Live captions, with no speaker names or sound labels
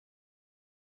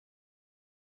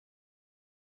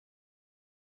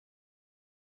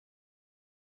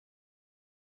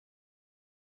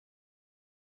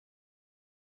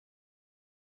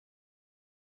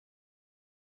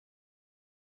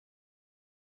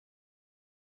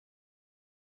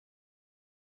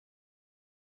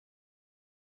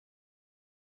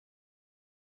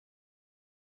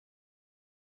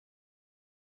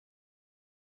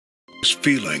This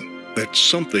feeling that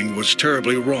something was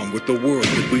terribly wrong with the world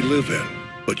that we live in,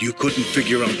 but you couldn't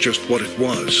figure out just what it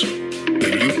was.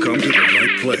 Then you've come to the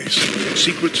right place.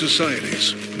 Secret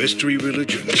societies, mystery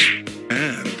religions,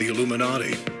 and the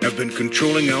Illuminati have been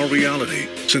controlling our reality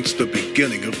since the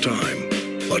beginning of time.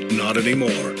 But not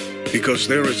anymore, because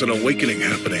there is an awakening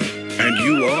happening, and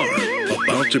you are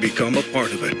about to become a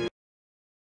part of it.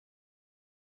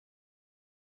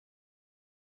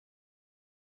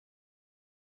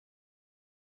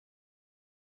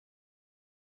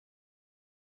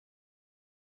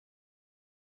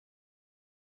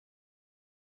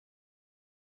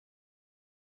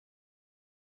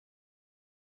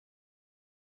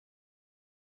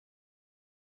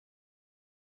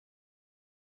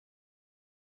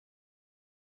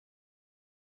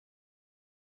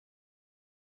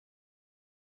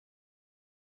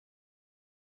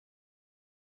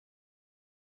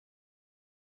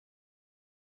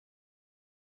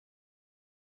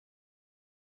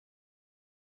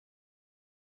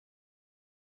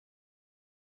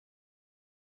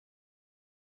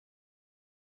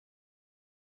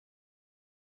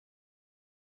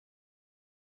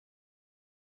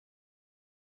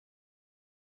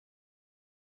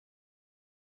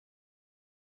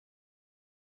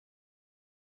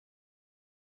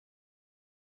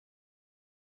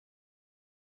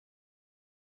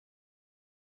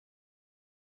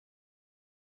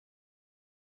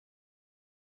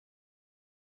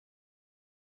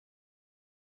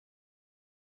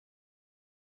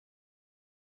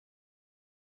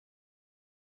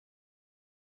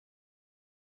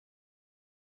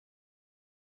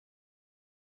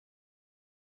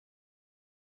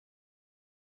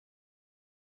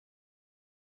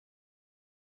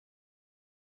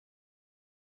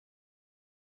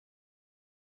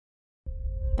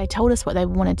 They told us what they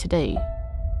wanted to do.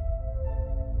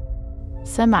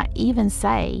 Some might even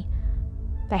say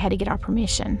they had to get our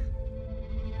permission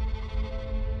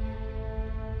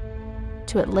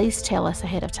to at least tell us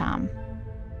ahead of time,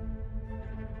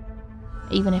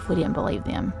 even if we didn't believe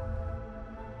them.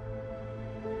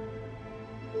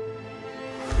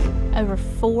 Over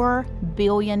 4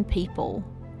 billion people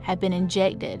have been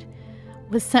injected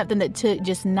with something that took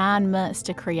just 9 months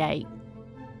to create.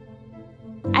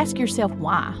 Ask yourself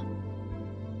why.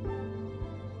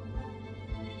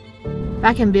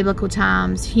 Back in biblical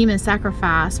times, human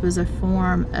sacrifice was a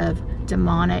form of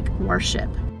demonic worship.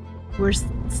 We're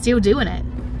still doing it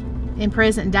in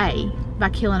present day by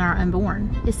killing our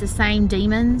unborn. It's the same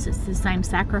demons, it's the same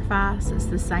sacrifice, it's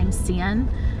the same sin.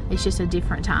 It's just a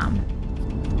different time.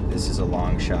 This is a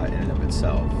long shot in and of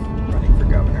itself, running for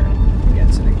governor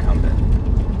against an incumbent.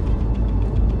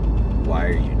 Why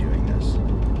are you doing this?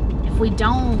 If we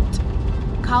don't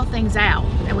call things out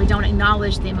and we don't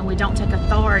acknowledge them and we don't take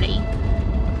authority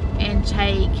and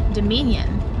take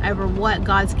dominion over what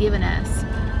God's given us,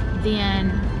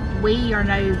 then we are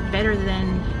no better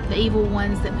than the evil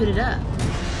ones that put it up.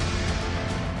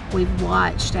 We've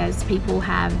watched as people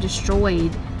have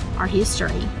destroyed our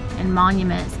history and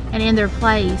monuments, and in their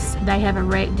place they have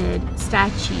erected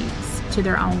statues to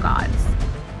their own gods.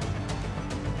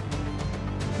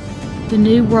 The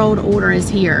New World Order is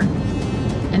here,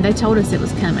 and they told us it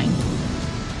was coming.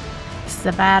 It's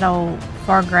a battle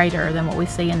far greater than what we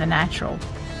see in the natural.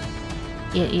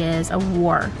 It is a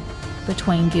war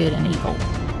between good and evil.